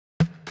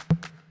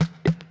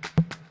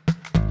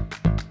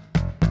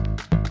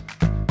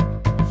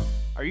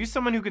Are you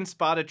someone who can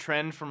spot a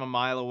trend from a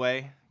mile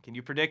away? Can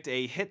you predict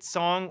a hit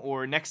song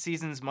or next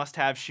season's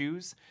must-have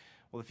shoes?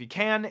 Well, if you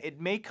can, it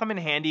may come in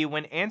handy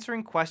when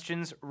answering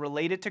questions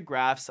related to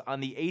graphs on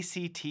the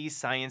ACT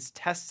Science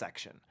test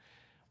section.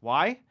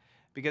 Why?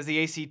 Because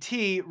the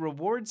ACT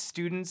rewards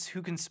students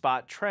who can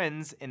spot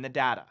trends in the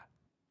data.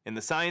 In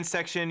the science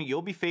section,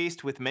 you'll be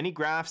faced with many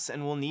graphs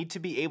and will need to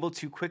be able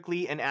to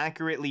quickly and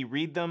accurately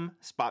read them,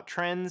 spot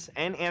trends,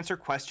 and answer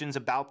questions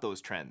about those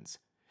trends.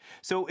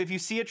 So if you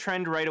see a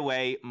trend right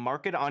away,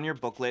 mark it on your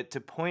booklet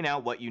to point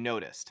out what you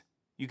noticed.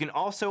 You can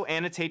also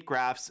annotate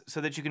graphs so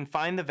that you can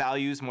find the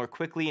values more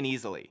quickly and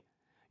easily.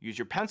 Use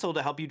your pencil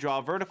to help you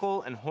draw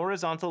vertical and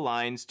horizontal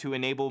lines to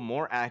enable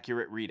more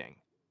accurate reading.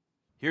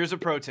 Here's a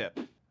pro tip.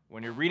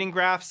 When you're reading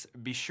graphs,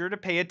 be sure to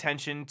pay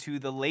attention to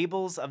the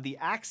labels of the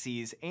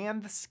axes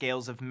and the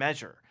scales of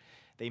measure.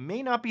 They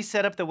may not be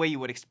set up the way you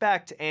would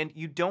expect, and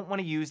you don't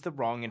want to use the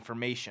wrong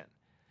information.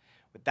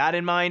 With that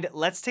in mind,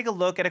 let's take a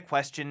look at a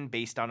question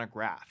based on a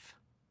graph.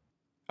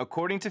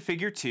 According to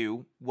Figure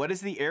 2, what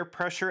is the air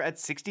pressure at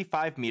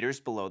 65 meters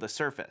below the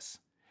surface?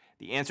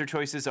 The answer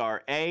choices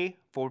are A,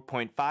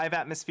 4.5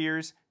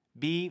 atmospheres,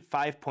 B,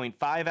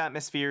 5.5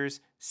 atmospheres,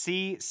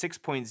 C,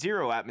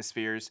 6.0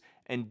 atmospheres,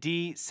 and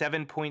D,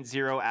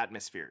 7.0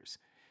 atmospheres.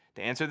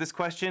 To answer this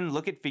question,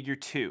 look at Figure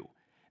 2.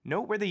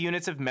 Note where the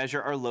units of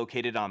measure are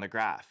located on the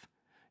graph.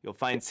 You'll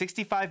find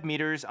 65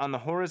 meters on the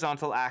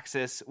horizontal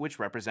axis, which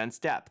represents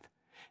depth.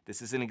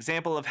 This is an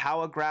example of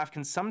how a graph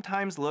can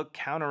sometimes look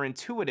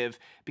counterintuitive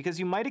because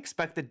you might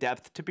expect the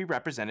depth to be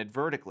represented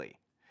vertically.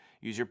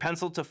 Use your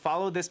pencil to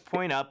follow this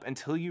point up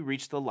until you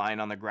reach the line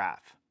on the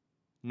graph.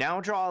 Now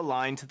draw a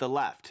line to the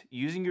left,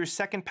 using your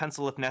second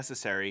pencil if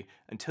necessary,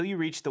 until you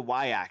reach the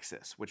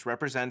y-axis, which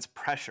represents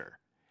pressure.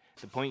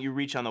 The point you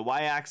reach on the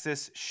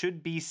y-axis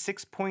should be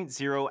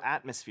 6.0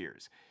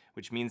 atmospheres,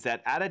 which means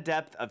that at a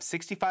depth of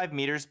 65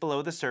 meters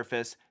below the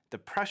surface, the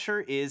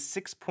pressure is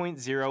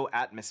 6.0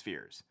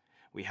 atmospheres.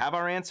 We have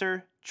our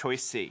answer,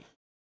 choice C.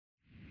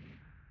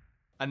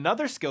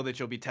 Another skill that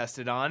you'll be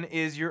tested on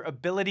is your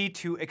ability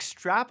to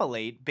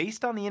extrapolate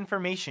based on the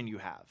information you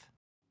have.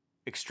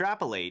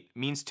 Extrapolate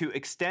means to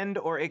extend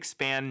or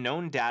expand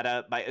known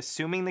data by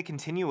assuming the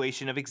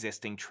continuation of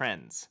existing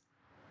trends.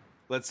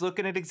 Let's look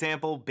at an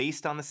example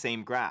based on the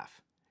same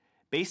graph.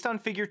 Based on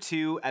Figure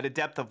 2, at a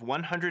depth of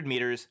 100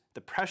 meters, the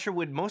pressure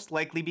would most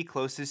likely be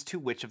closest to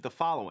which of the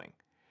following?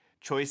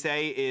 Choice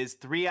A is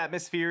 3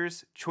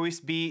 atmospheres, choice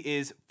B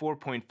is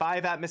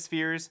 4.5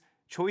 atmospheres,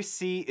 choice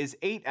C is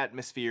 8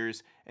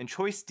 atmospheres, and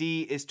choice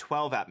D is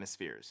 12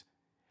 atmospheres.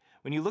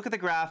 When you look at the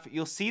graph,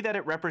 you'll see that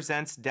it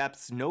represents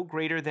depths no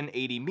greater than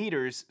 80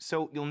 meters,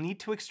 so you'll need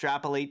to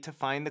extrapolate to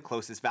find the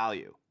closest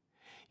value.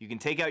 You can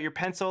take out your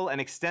pencil and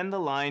extend the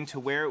line to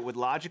where it would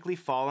logically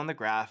fall on the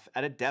graph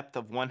at a depth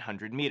of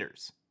 100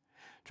 meters.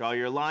 Draw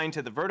your line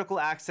to the vertical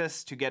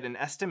axis to get an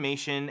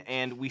estimation,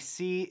 and we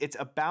see it's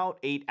about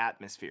 8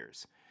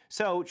 atmospheres.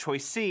 So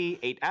choice C,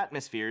 8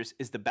 atmospheres,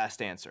 is the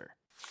best answer.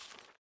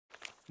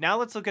 Now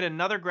let's look at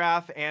another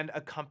graph and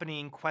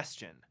accompanying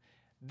question.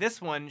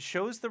 This one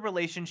shows the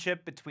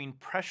relationship between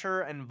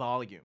pressure and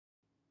volume.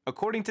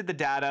 According to the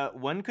data,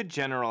 one could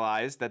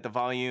generalize that the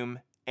volume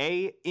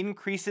A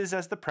increases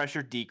as the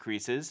pressure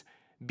decreases,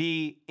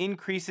 B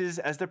increases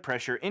as the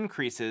pressure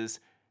increases,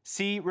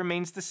 C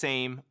remains the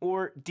same,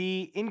 or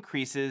D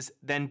increases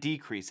then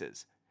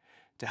decreases.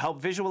 To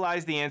help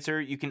visualize the answer,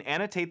 you can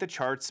annotate the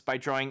charts by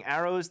drawing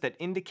arrows that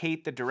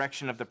indicate the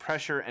direction of the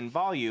pressure and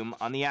volume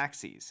on the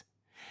axes.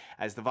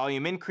 As the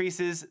volume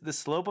increases, the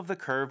slope of the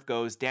curve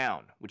goes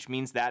down, which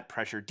means that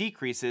pressure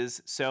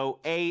decreases, so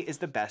A is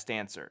the best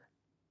answer.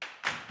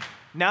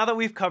 Now that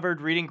we've covered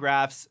reading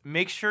graphs,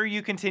 make sure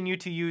you continue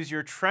to use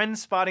your trend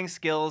spotting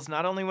skills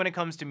not only when it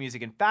comes to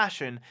music and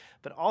fashion,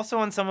 but also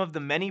on some of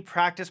the many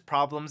practice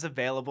problems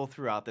available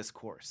throughout this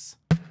course.